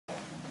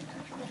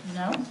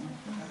No?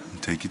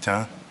 Take your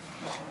time.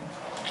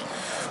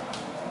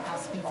 I'll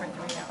speak for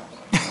 3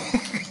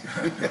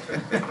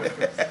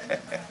 hours.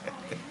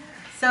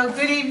 So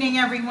good evening,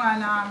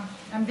 everyone.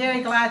 I'm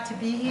very glad to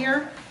be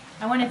here.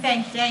 I want to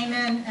thank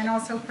Damon and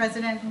also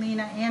President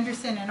Lena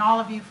Anderson and all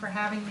of you for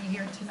having me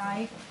here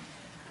tonight.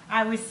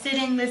 I was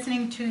sitting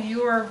listening to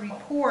your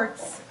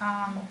reports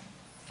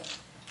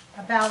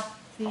about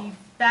the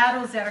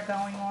battles that are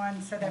going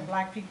on so that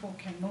black people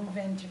can move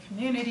into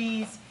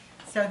communities,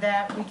 so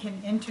that we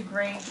can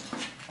integrate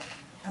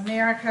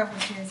America,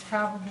 which is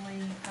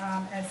probably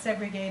as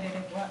segregated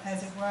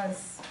as it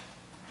was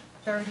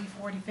 30,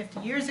 40, 50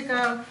 years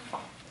ago.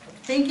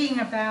 Thinking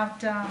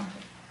about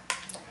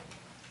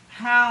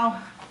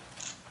how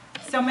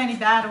so many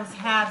battles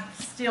have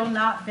still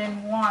not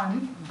been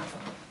won,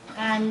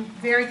 and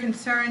very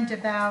concerned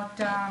about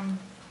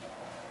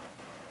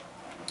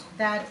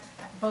that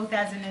both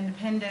as an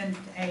independent,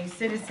 a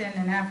citizen,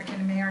 an African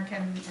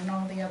American, and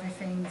all the other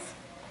things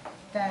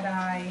that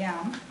I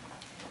am.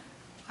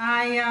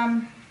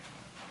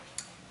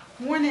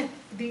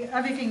 The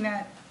other thing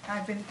that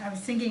I was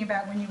thinking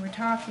about when you were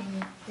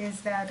talking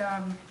is that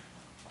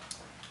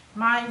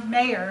my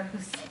mayor,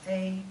 who's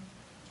a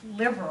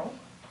liberal,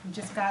 who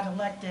just got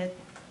elected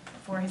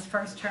for his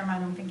first term, I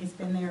don't think he's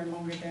been there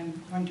longer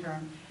than 1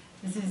 term,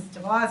 this is de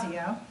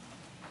Blasio.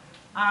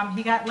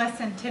 He got less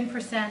than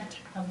 10%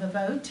 of the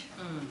vote,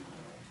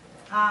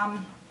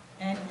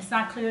 and it's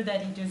not clear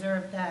that he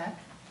deserved that.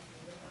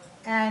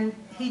 And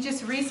he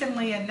just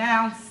recently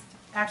announced,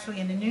 actually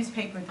in the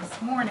newspaper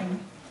this morning,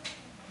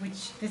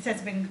 which this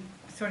has been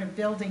sort of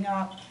building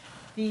up,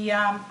 the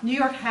New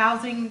York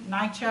Housing,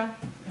 NAACP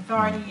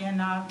Authority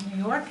in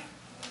New York,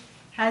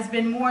 has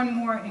been more and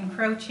more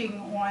encroaching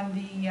on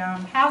the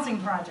housing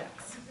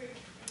projects.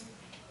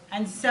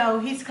 And so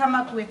he's come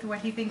up with what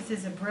he thinks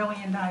is a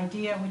brilliant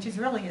idea, which is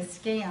really a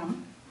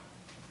scam,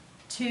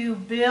 to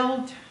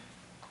build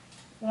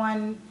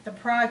on the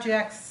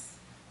projects,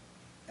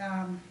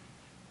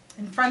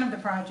 in front of the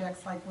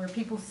projects, like where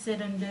people sit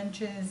in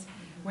benches,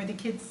 where the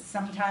kids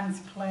sometimes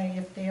play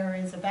if there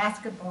is a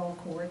basketball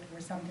court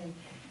or something.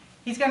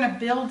 He's going to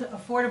build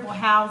affordable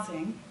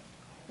housing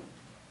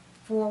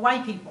for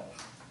white people,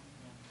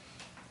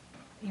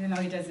 even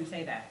though he doesn't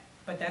say that,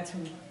 but that's who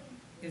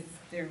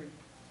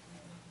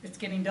it's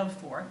getting built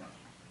for.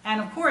 And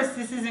of course,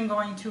 this isn't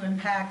going to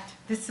impact,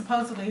 this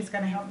supposedly is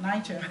going to help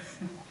NYCHA,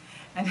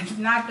 and it's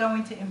not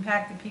going to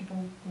impact the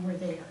people who are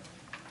there.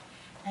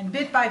 And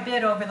bit by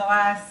bit over the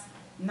last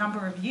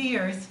number of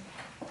years,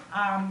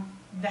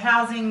 the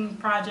housing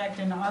project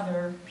and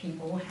other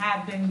people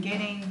have been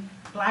getting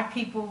black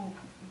people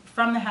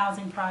from the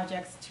housing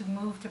projects to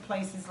move to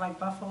places like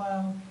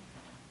Buffalo,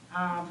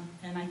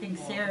 and I think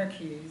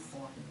Syracuse,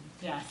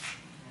 yes,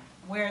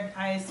 where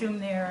I assume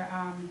they're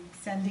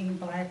sending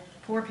black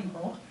poor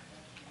people.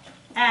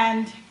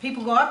 And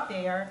people go up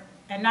there,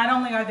 and not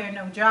only are there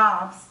no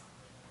jobs,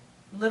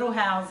 little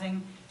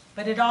housing,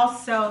 but it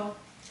also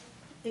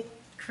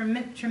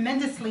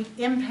tremendously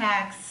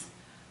impacts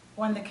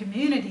on the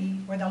community,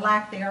 or the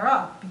lack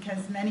thereof,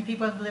 because many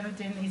people have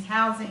lived in these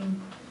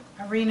housing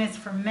arenas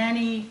for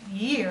many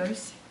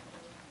years,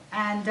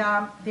 and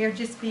they're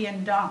just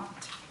being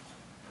dumped.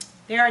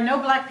 There are no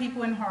black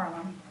people in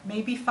Harlem,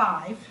 maybe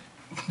 5,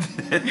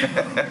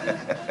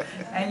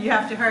 and you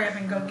have to hurry up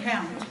and go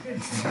count.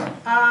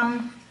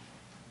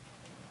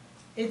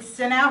 It's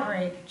an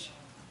outrage,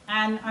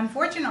 and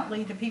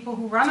unfortunately the people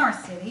who run our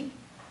city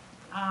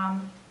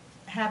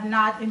have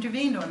not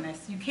intervened on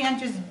this. You can't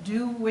just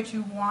do what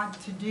you want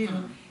to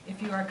do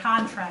if you're a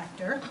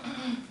contractor,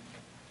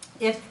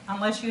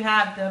 unless you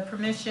have the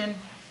permission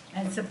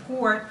and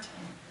support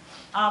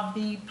of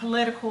the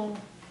political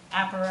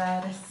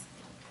apparatus,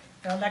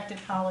 the elected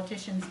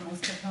politicians,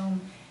 most of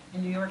whom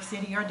in New York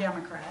City are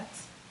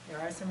Democrats. There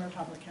are some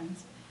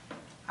Republicans.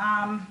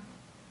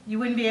 You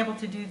wouldn't be able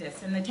to do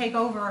this. And the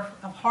takeover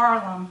of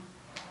Harlem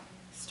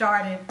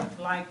started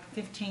like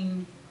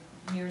 15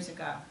 years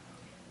ago.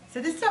 So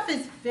this stuff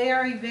is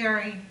very,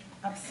 very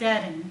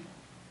upsetting.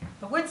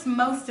 But what's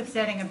most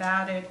upsetting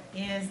about it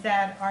is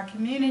that our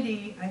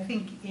community, I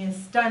think, is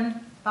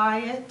stunned by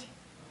it.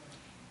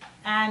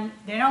 And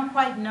they don't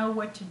quite know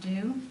what to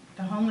do.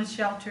 The homeless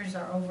shelters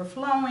are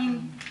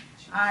overflowing.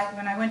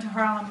 When I went to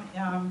Harlem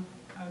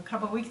a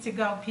couple of weeks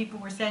ago, people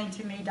were saying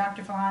to me,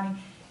 Dr. Fulani,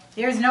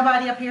 there's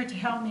nobody up here to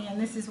help me, and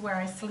this is where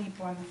I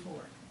sleep on the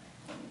floor,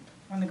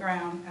 on the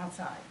ground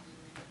outside.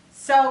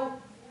 So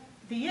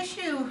the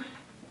issue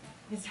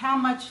is, how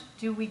much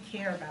do we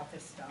care about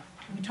this stuff?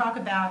 We talk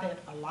about it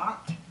a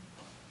lot.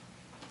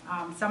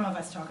 Some of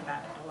us talk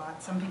about it a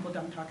lot. Some people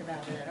don't talk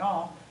about it at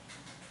all.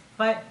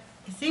 But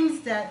it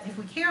seems that if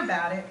we care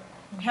about it,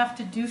 we have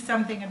to do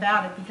something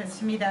about it, because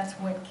to me that's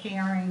what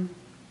caring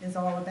is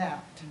all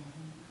about.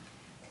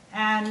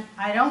 And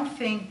I don't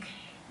think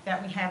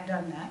that we have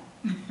done that.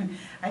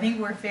 I think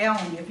we're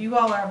failing. If you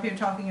all are up here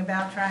talking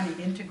about trying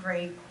to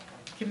integrate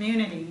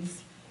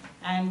communities,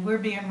 and we're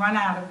being run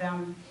out of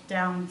them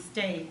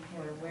downstate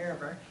or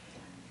wherever,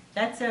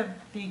 that's a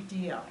big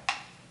deal.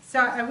 So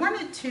I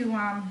wanted to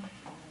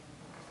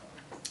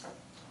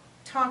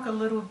talk a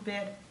little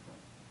bit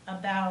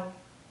about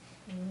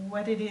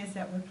what it is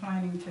that we're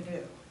planning to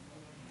do.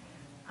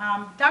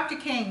 Dr.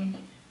 King,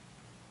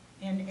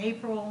 in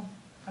April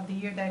of the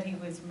year that he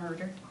was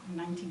murdered, in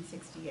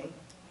 1968,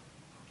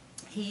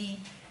 he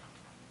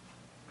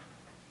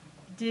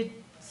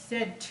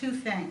said two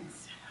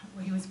things.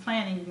 Well, he was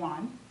planning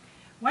one.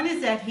 One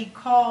is that he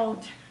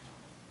called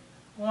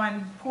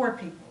on poor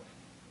people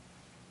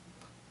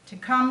to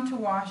come to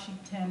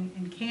Washington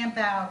and camp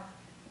out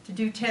to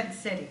do Tent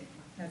City.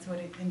 That's what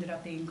it ended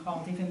up being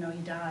called, even though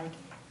he died,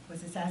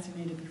 was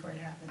assassinated before it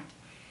happened.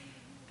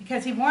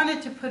 Because he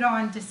wanted to put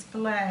on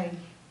display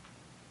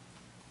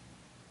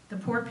the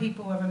poor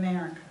people of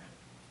America.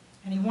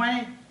 And he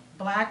wanted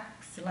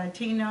blacks,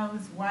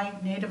 Latinos,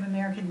 white, Native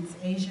Americans,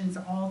 Asians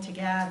all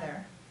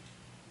together.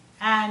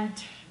 And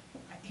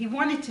he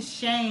wanted to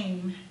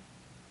shame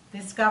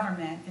this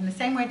government in the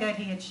same way that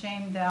he had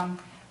shamed them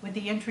with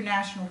the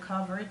international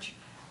coverage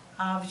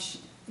of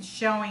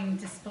showing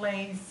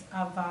displays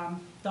of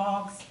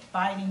dogs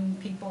biting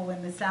people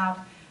in the South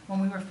when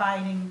we were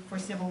fighting for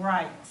civil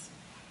rights.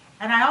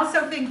 And I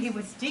also think he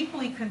was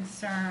deeply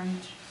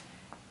concerned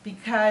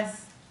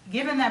because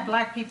given that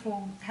black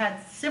people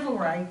had civil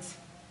rights,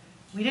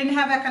 we didn't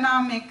have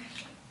economic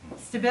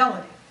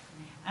stability.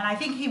 And I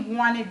think he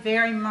wanted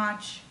very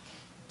much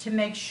to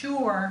make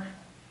sure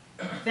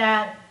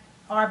that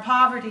our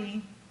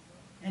poverty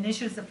and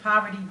issues of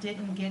poverty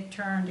didn't get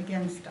turned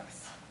against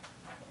us,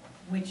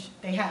 which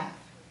they have.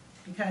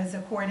 Because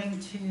according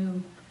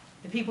to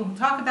the people who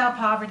talk about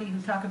poverty,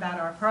 who talk about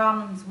our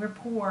problems, we're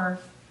poor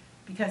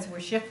because we're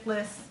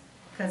shiftless,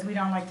 because we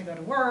don't like to go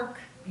to work,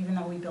 even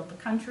though we built the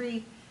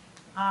country,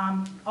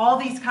 all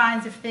these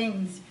kinds of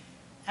things.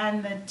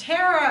 And the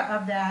terror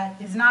of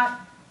that is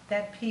not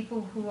that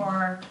people who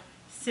are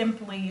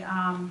simply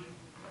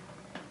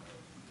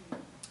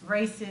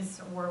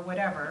racist or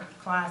whatever,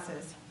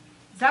 classes,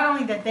 it's not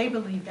only that they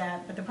believe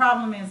that, but the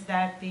problem is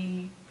that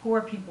the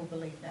poor people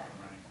believe that.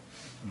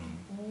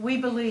 We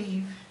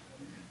believe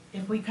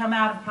if we come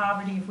out of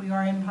poverty, if we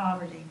are in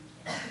poverty,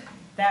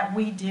 that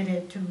we did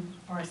it to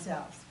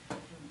ourselves.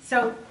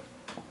 So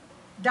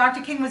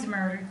Dr. King was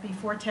murdered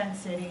before Tent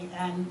City,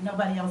 and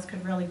nobody else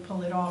could really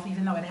pull it off,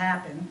 even though it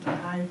happened.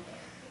 I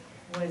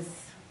was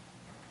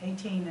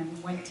 18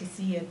 and went to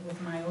see it with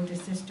my older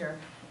sister,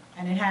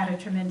 and it had a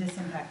tremendous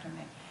impact on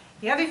me.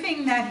 The other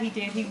thing that he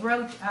did, he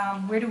wrote,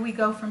 Where Do We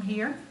Go From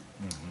Here?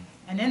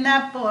 And in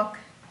that book,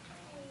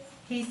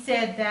 he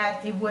said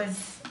that it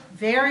was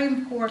very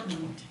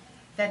important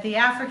that the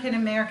African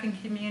American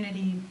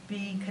community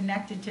be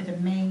connected to the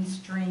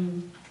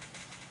mainstream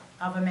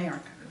of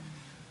America,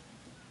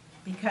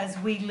 because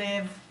we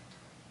live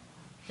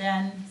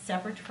then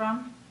separate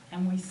from,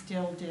 and we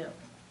still do.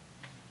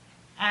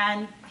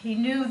 And he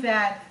knew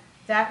that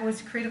that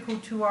was critical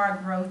to our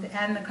growth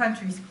and the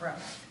country's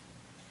growth.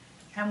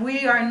 And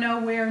we are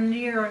nowhere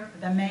near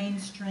the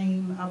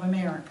mainstream of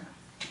America.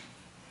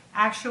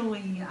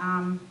 Actually,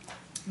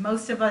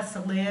 most of us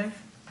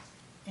live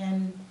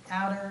in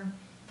outer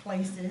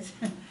places.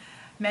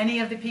 Many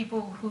of the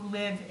people who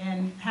live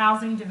in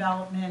housing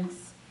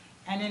developments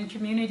and in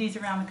communities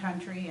around the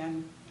country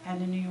and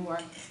in New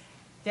York,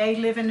 they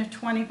live in a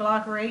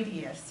 20-block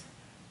radius.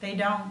 They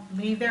don't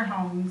leave their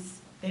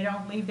homes. They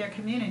don't leave their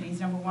communities.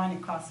 Number one,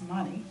 it costs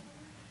money.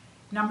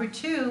 Number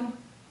two,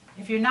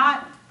 if you're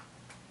not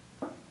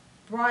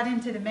brought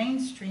into the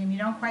mainstream, you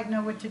don't quite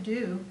know what to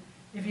do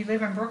if you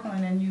live in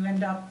Brooklyn and you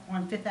end up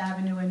on Fifth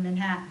Avenue in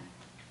Manhattan.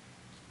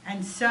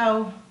 And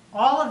so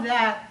all of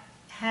that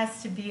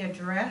has to be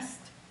addressed,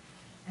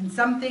 and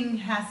something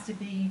has to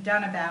be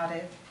done about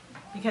it,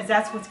 because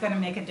that's what's going to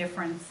make a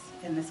difference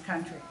in this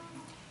country.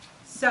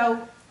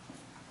 So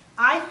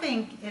I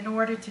think in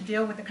order to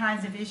deal with the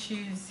kinds of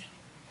issues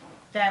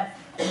that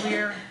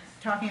we're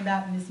talking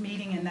about in this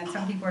meeting and that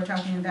some people are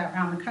talking about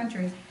around the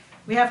country,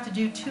 we have to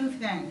do two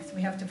things.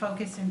 We have to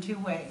focus in two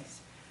ways.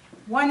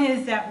 One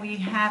is that we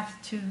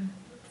have to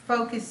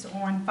focus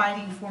on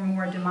fighting for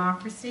more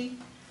democracy,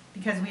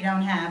 because we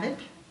don't have it.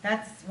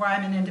 That's why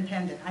I'm an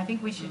independent. I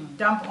think we should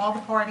dump all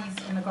the parties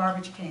in the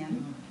garbage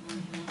can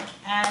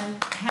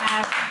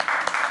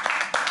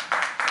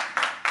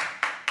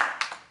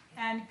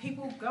and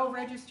people go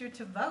register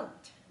to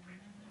vote,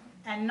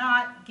 and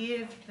not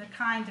give the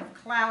kind of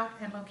clout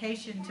and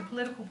location to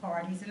political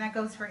parties, and that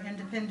goes for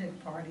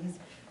independent parties.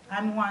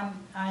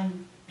 I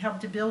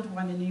helped to build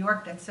one in New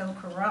York that's so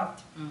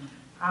corrupt.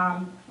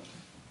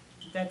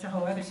 That's a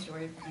whole other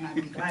story, and I'd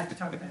be glad to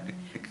talk about it.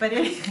 But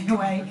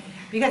anyway,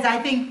 because I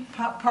think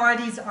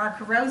parties are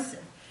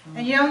corrosive.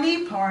 And you don't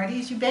need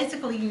parties. You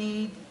basically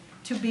need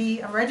to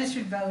be a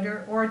registered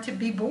voter or to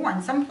be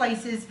born. Some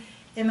places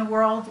in the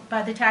world,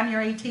 by the time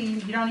you're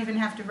 18, you don't even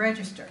have to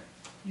register.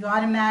 You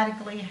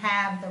automatically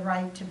have the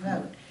right to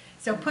vote.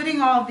 So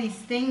putting all these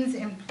things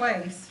in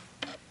place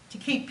to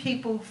keep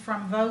people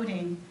from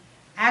voting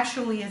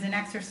actually is an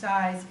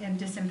exercise in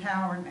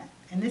disempowerment.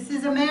 And this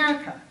is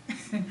America.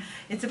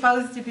 It's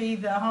supposed to be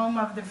the home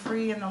of the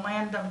free and the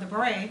land of the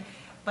brave,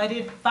 but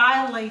it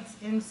violates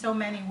in so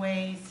many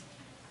ways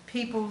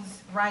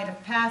people's right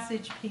of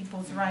passage,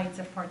 people's rights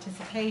of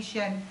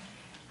participation.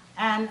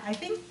 And I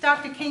think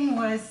Dr. King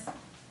was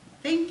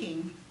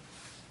thinking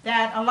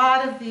that a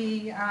lot of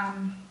the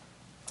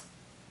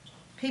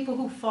people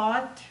who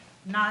fought,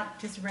 not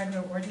just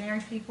regular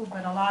ordinary people,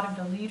 but a lot of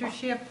the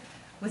leadership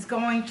was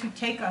going to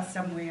take us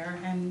somewhere.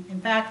 And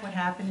in fact, what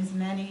happened is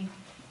many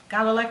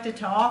got elected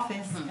to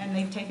office and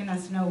they've taken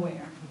us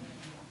nowhere.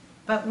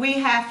 But we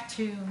have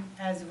to,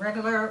 as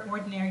regular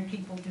ordinary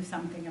people, do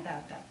something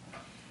about that.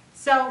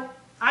 So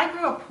I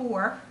grew up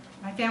poor.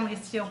 My family is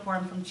still poor.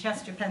 I'm from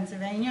Chester,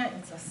 Pennsylvania.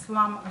 It's a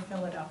slum of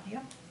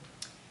Philadelphia.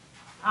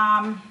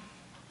 I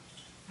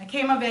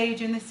came of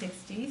age in the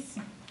 60s.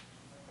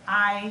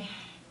 I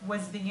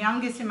was the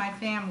youngest in my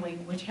family,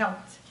 which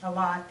helped a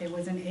lot. There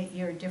was an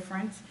 8-year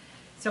difference.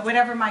 So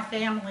whatever my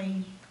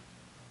family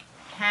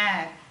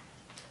had,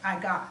 I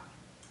got.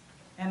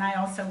 And I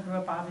also grew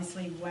up,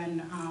 obviously,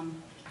 when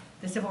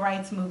the civil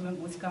rights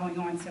movement was going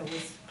on, so it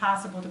was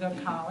possible to go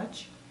to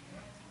college.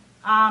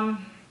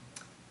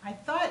 I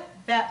thought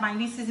that my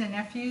nieces and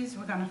nephews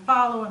were going to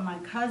follow, and my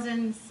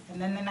cousins, and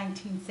then the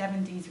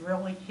 1970s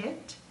really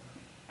hit.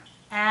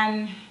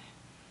 And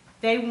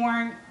they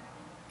weren't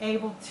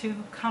able to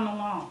come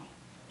along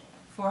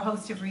for a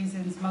host of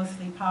reasons,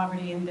 mostly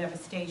poverty and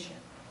devastation.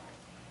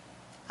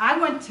 I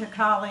went to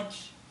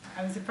college.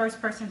 I was the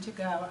first person to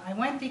go. I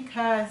went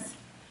because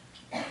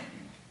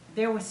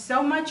there was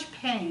so much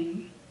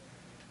pain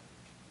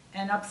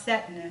and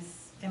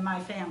upsetness in my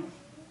family.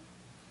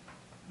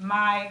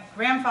 My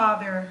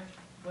grandfather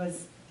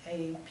was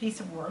a piece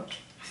of work.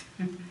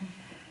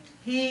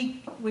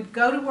 He would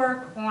go to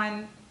work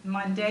on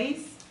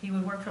Mondays. He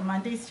would work from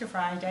Mondays to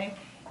Friday.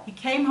 He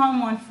came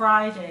home on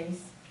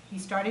Fridays. He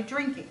started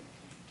drinking.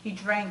 He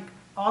drank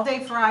all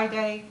day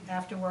Friday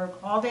after work,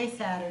 all day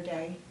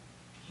Saturday.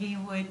 He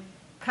would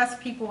cuss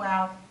people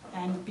out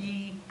and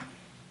be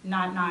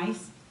not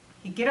nice.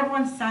 He'd get up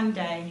on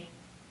Sunday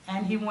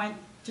and he went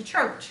to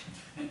church.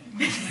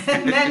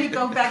 And then he'd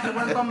go back to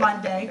work on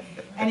Monday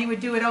and he would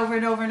do it over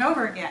and over and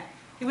over again.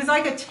 It was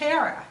like a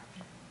terror.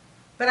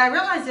 But I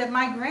realized that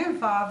my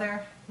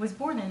grandfather was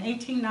born in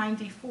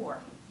 1894.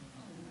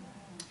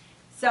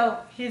 So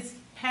his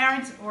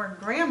parents or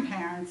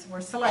grandparents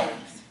were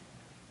slaves.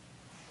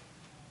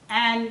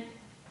 And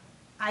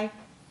I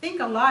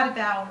think a lot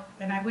about,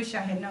 and I wish I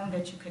had known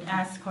that you could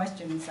ask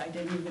questions. I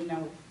didn't even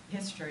know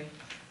history.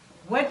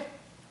 What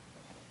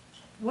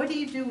do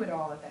you do with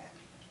all of that?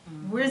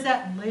 Where does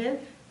that live?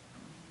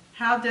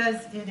 How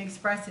does it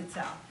express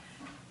itself?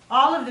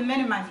 All of the men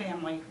in my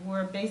family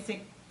were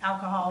basic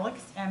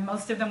alcoholics, and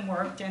most of them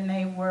worked, and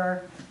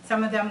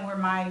some of them were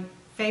my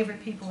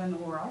favorite people in the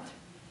world.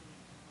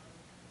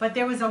 But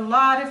there was a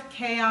lot of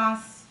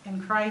chaos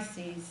and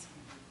crises,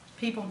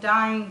 people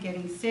dying,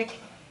 getting sick.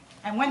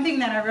 And one thing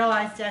that I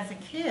realized as a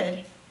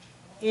kid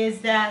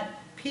is that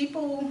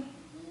people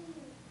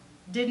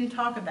didn't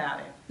talk about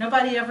it.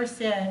 Nobody ever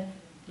said,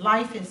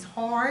 life is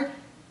hard,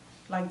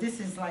 like this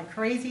is like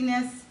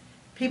craziness.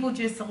 People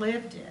just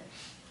lived it.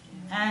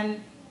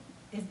 And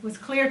it was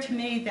clear to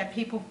me that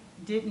people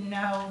didn't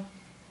know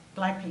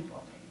black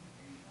people,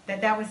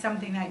 that was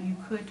something that you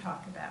could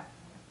talk about,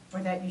 or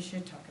that you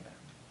should talk about.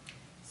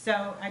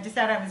 So I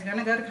decided I was going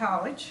to go to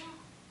college.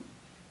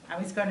 I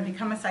was going to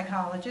become a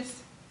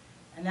psychologist,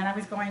 and then I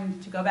was going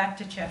to go back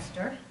to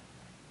Chester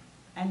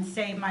and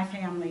save my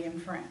family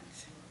and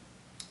friends.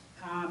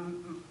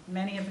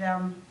 Many of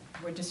them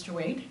were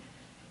destroyed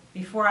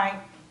before I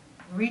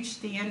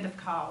reached the end of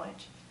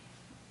college.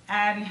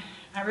 And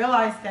I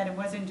realized that it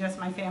wasn't just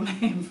my family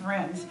and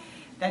friends,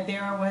 that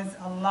there was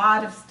a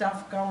lot of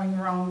stuff going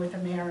wrong with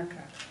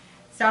America.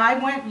 So I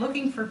went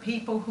looking for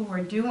people who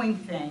were doing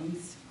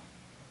things,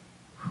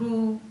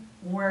 who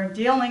were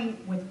dealing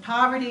with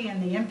poverty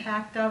and the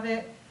impact of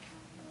it,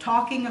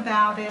 talking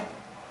about it,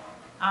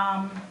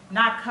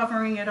 not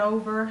covering it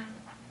over,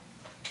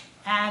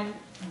 and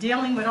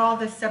dealing with all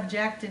the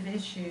subjective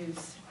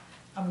issues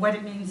of what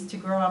it means to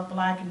grow up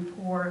black and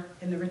poor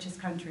in the richest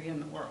country in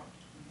the world.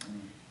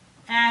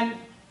 And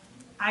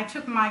I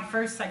took my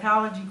first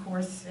psychology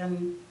course,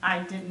 and I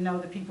didn't know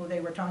the people they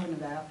were talking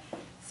about.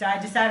 So I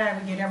decided I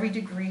would get every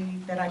degree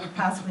that I could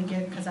possibly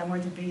get because I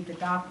wanted to be the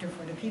doctor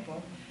for the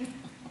people.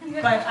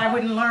 But I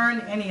wouldn't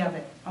learn any of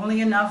it,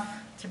 only enough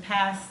to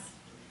pass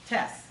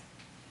tests.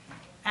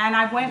 And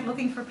I went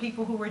looking for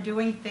people who were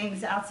doing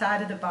things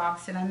outside of the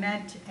box, and I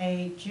met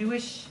a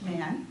Jewish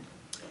man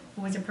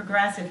who was a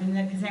progressive, and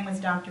his name was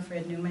Dr.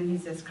 Fred Newman.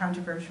 He's as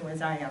controversial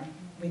as I am.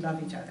 We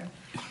love each other.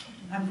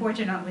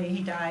 Unfortunately,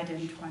 he died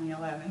in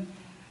 2011.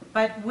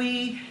 But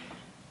we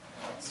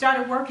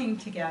started working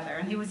together,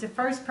 and he was the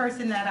first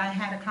person that I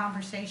had a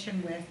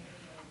conversation with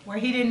where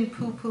he didn't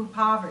poo-poo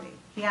poverty.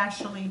 He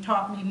actually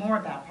taught me more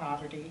about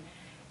poverty.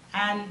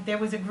 And there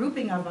was a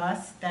grouping of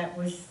us that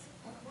was,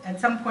 at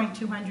some point,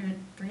 200,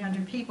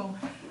 300 people,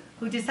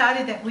 who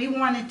decided that we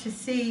wanted to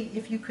see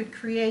if you could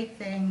create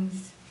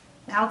things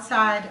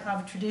outside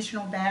of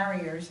traditional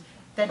barriers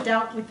that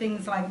dealt with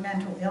things like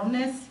mental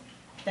illness,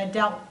 that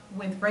dealt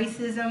with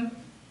racism,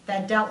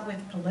 that dealt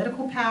with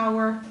political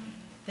power,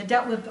 that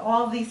dealt with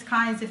all these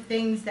kinds of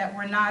things that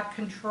were not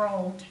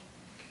controlled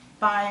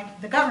by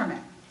the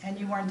government, and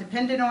you weren't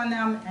dependent on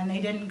them, and they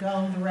didn't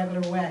go the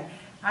regular way.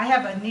 I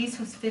have a niece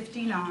who's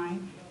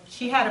 59.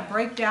 She had a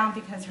breakdown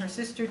because her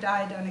sister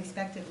died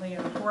unexpectedly in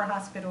a poor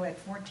hospital at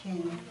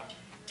 14.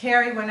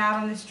 Terry went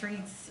out on the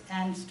streets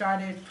and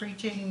started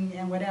preaching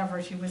and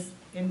whatever. She was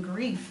in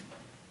grief,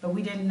 but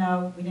we didn't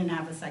know, we didn't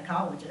have a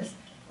psychologist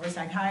or a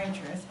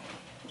psychiatrist.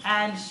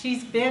 And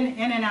she's been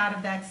in and out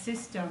of that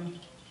system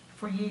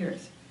for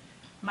years.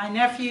 My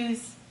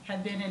nephews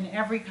have been in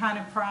every kind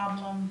of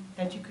problem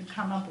that you could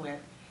come up with.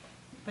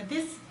 But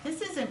this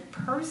isn't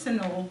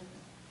personal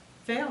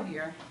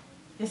failure,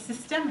 it's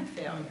systemic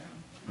failure.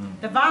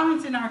 The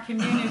violence in our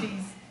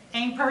communities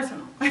ain't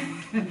personal.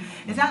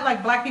 It's not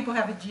like black people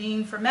have a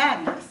gene for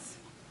madness.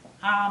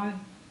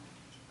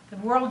 The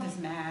world is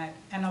mad,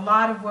 and a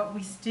lot of what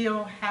we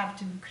still have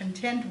to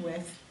contend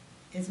with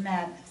is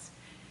madness.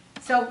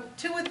 So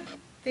two of the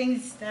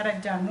things that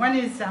I've done. One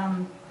is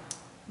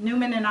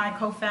Newman and I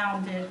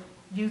co-founded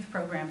youth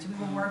programs. We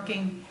were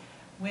working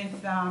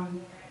with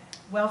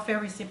welfare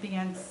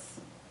recipients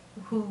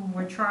who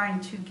were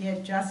trying to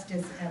get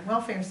justice at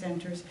welfare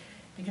centers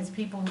because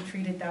people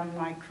treated them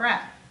like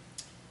crap.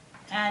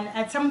 And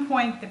at some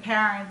point, the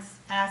parents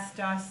asked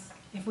us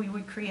if we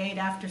would create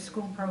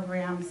after-school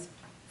programs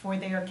for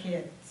their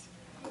kids.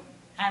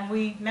 And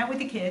we met with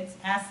the kids,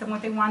 asked them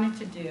what they wanted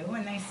to do,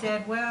 and they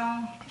said,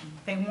 well,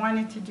 they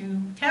wanted to do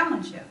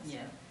talent shows.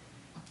 Yeah.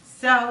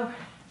 So,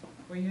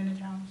 were you in a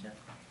talent show?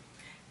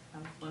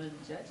 I'm one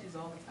of the judges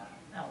all the time.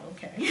 Oh,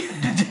 okay.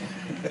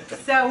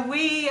 So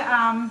we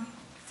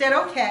said,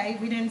 okay,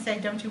 we didn't say,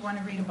 don't you want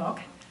to read a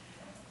book?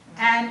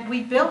 And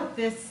we built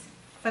this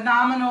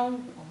phenomenal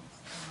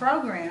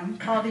program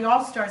called the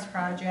All-Stars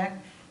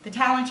Project. The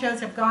talent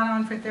shows have gone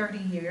on for 30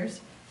 years.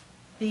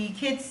 The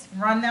kids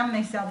run them,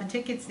 they sell the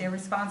tickets, they're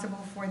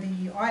responsible for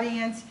the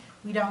audience.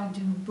 We don't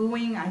do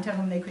booing. I told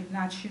them they could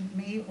not shoot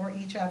me or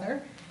each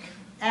other.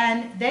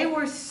 And they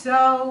were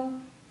so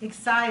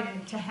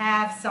excited to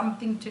have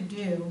something to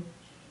do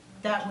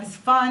that was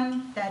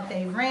fun, that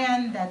they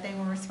ran, that they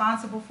were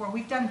responsible for.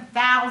 We've done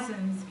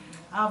thousands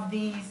of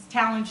these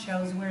talent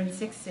shows. We're in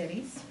 6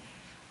 cities.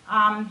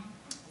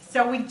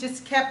 So we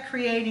just kept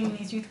creating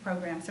these youth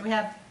programs. So we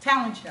have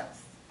talent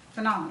shows,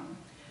 phenomenal.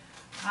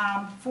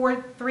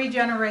 For 3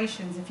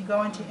 generations, if you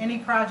go into any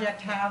project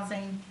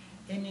housing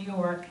in New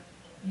York,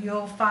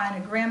 you'll find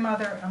a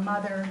grandmother, a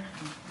mother,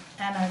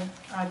 and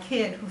a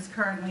kid who's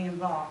currently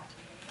involved.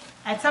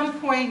 At some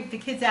point, the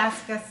kids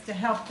ask us to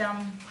help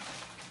them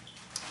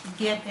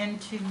get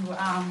into,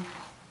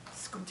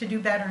 to do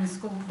better in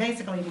school,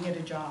 basically to get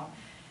a job.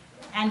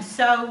 And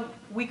so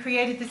we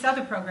created this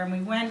other program.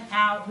 We went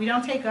out, we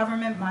don't take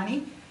government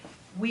money.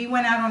 We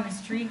went out on the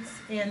streets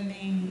in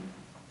the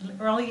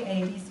early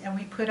 80s and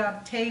we put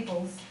up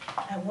tables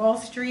at Wall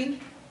Street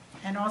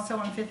and also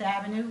on Fifth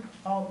Avenue.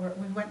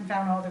 We went and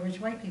found all the rich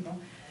white people.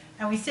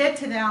 And we said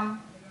to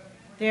them,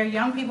 there are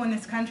young people in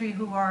this country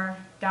who are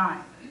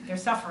dying. They're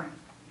suffering.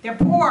 They're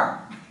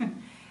poor.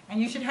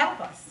 And you should help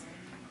us.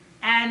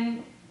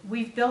 And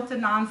we've built a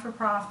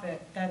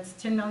non-for-profit that's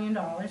 $10 million.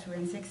 We're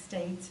in 6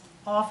 states.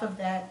 Off of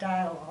that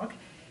dialogue.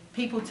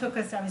 People took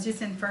us, I was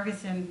just in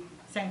Ferguson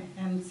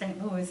and St.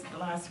 Louis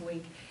last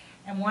week,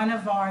 and one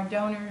of our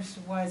donors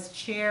was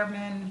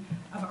chairman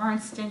of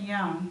Ernst &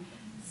 Young.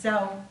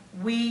 So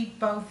we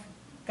both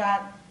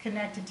got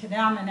connected to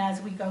them, and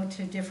as we go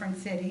to different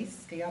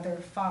cities, the other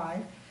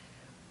 5,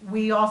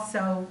 we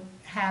also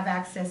have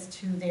access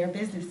to their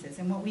businesses.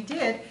 And what we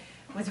did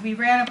was we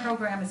ran a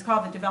program, it's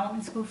called the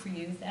Development School for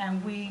Youth,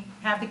 and we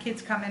have the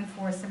kids come in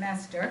for a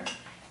semester.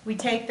 We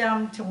take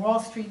them to Wall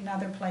Street and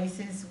other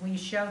places. We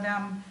show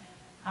them,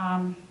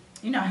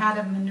 you know, how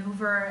to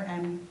maneuver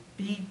and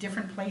be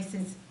different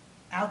places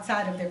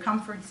outside of their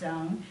comfort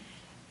zone.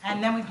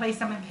 And then we place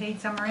them in paid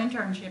summer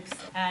internships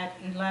at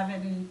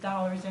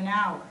 $11 an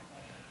hour.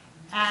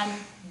 And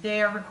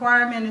their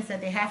requirement is that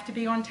they have to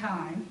be on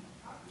time.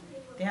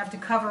 They have to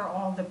cover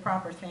all the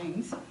proper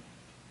things.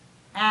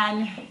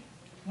 And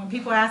when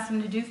people ask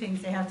them to do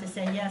things, they have to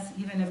say yes,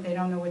 even if they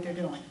don't know what they're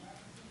doing.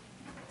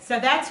 So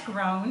that's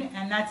grown,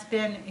 and that's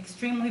been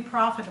extremely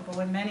profitable.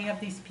 And many of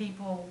these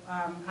people,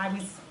 I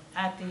was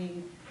at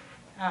the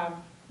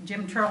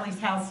Jim Turley's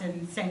house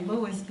in St.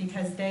 Louis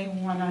because they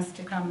want us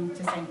to come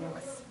to St.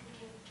 Louis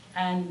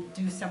and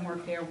do some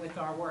work there with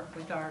our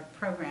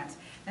programs.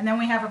 And then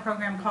we have a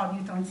program called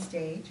Youth on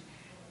Stage.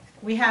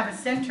 We have a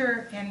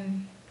center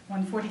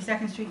on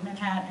 42nd Street in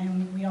Manhattan,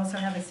 and we also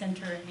have a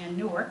center in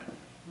Newark.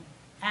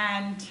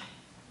 And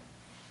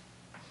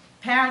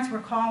parents were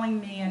calling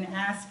me and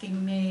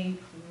asking me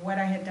what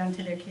I had done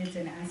to their kids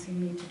and asking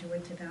me to do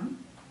it to them.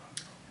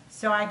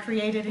 So I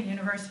created a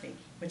university,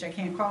 which I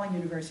can't call a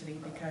university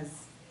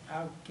because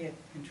I'll get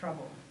in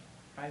trouble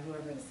by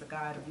whoever is the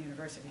god of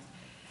universities.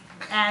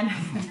 And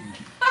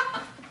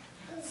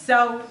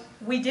so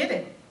we did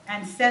it.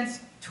 And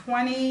since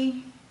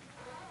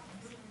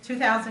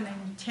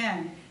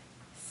 2010,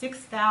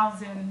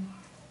 6,000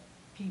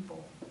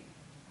 people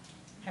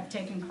have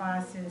taken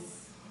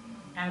classes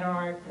at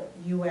our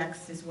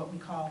UX is what we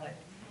call it.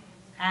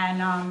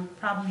 And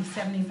probably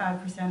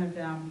 75% of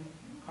them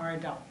are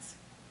adults.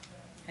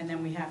 And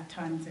then we have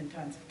tons and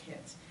tons of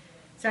kids.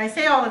 So I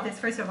say all of this,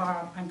 first of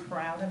all, I'm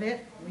proud of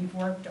it. We've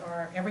worked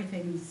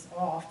everything's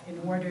off in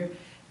order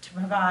to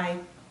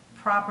provide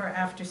proper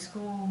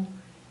after-school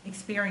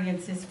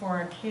experiences for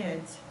our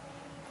kids.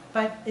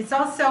 But it's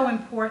also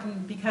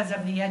important because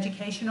of the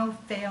educational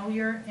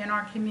failure in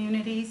our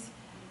communities.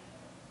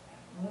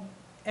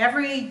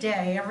 Every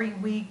day, every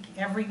week,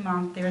 every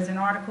month, there's an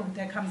article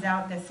that comes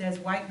out that says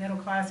white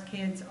middle-class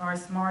kids are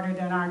smarter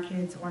than our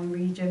kids on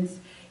regions.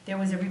 There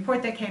was a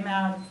report that came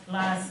out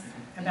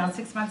about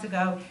 6 months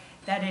ago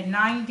that in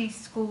 90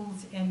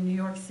 schools in New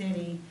York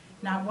City,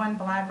 not one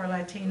black or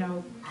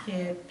Latino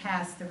kid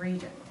passed the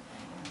region.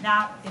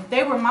 Now, if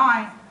they were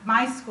my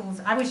schools,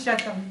 I would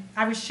shut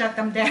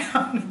them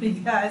down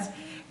because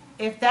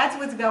if that's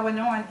what's going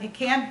on, it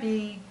can't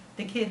be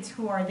the kids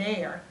who are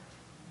there.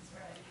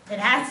 It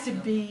has to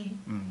be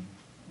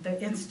the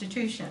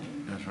institution.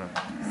 That's right.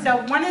 So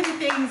one of the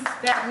things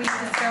that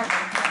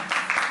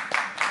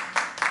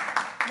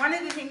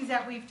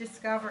we've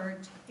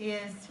discovered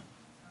is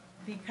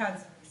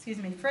because,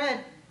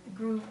 Fred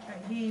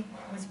he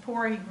was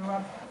poor, he grew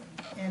up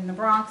in the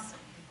Bronx,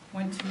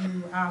 went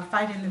to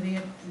fight in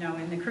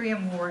the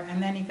Korean War,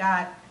 and then he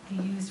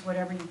used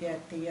whatever you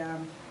get, the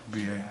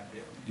VA.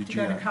 to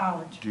go to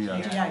college,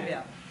 GI. GI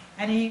Bill.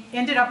 And he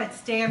ended up at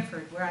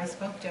Stanford, where I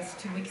spoke just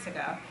 2 weeks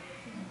ago.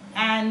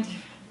 And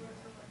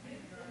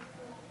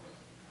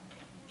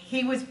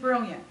he was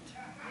brilliant,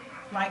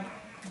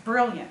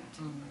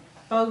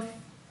 both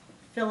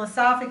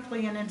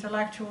philosophically and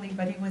intellectually,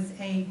 but he was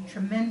a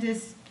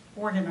tremendous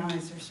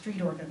organizer,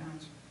 street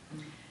organizer.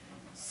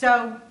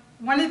 So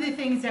one of the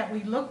things that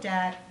we looked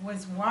at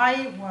was why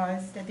it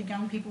was that the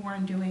young people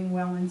weren't doing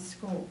well in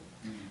school.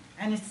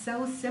 And it's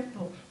so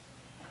simple.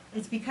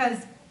 It's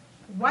because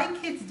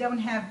white kids don't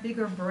have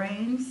bigger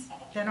brains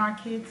than our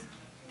kids.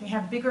 They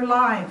have bigger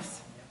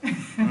lives.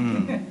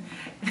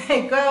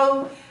 They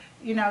go,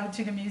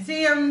 to the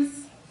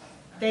museums.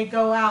 They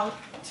go out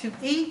to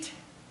eat.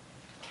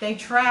 They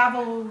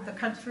travel the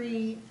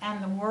country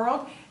and the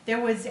world. There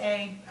was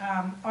an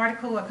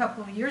article a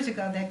couple of years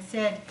ago that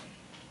said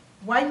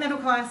white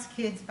middle-class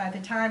kids, by the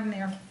time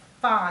they're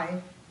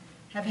 5,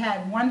 have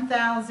had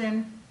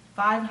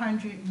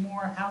 1,500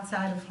 more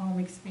outside-of-home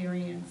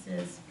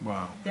experiences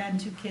than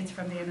to kids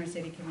from the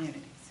inner-city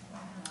communities.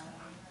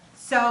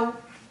 So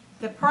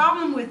the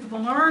problem with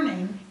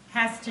learning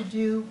has to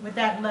do with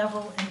that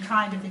level and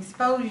kind of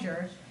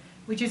exposure,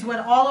 which is what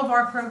all of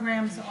our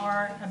programs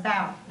are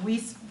about.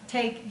 We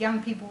take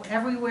young people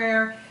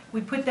everywhere.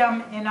 We put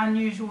them in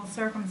unusual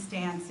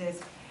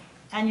circumstances.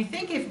 And you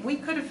think if we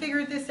could have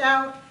figured this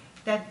out,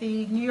 that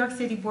the New York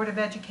City Board of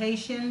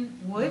Education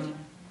would,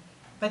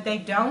 but they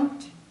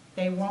don't,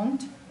 they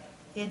won't.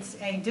 It's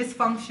a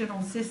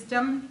dysfunctional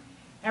system.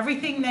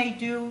 Everything they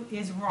do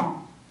is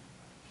wrong.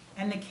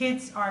 And the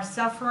kids are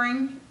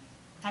suffering,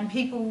 and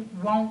people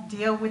won't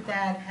deal with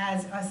that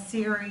as a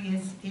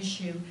serious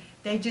issue.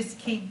 They just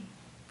keep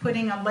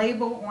putting a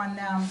label on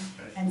them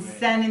and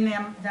sending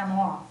them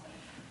off.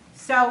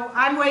 So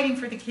I'm waiting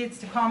for the kids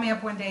to call me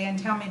up one day and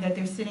tell me that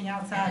they're sitting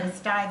outside of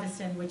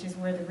Stuyvesant, which is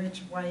where the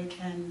rich white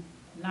and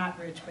not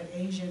rich, but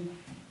Asian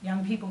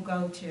young people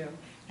go to. It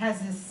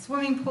has this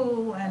swimming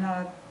pool and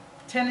a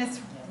tennis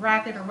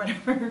racket or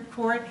whatever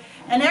court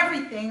and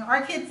everything.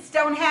 Our kids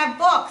don't have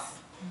books.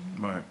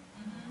 Right.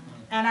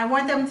 And I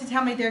want them to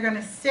tell me they're going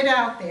to sit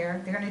out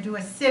there, they're going to do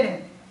a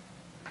sit-in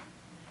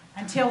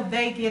until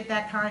they get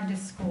that kind of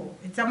school.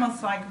 It's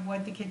almost like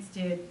what the kids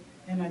did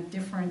in a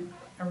different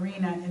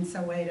arena in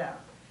Soweto,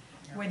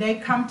 where they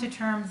come to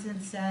terms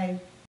and say,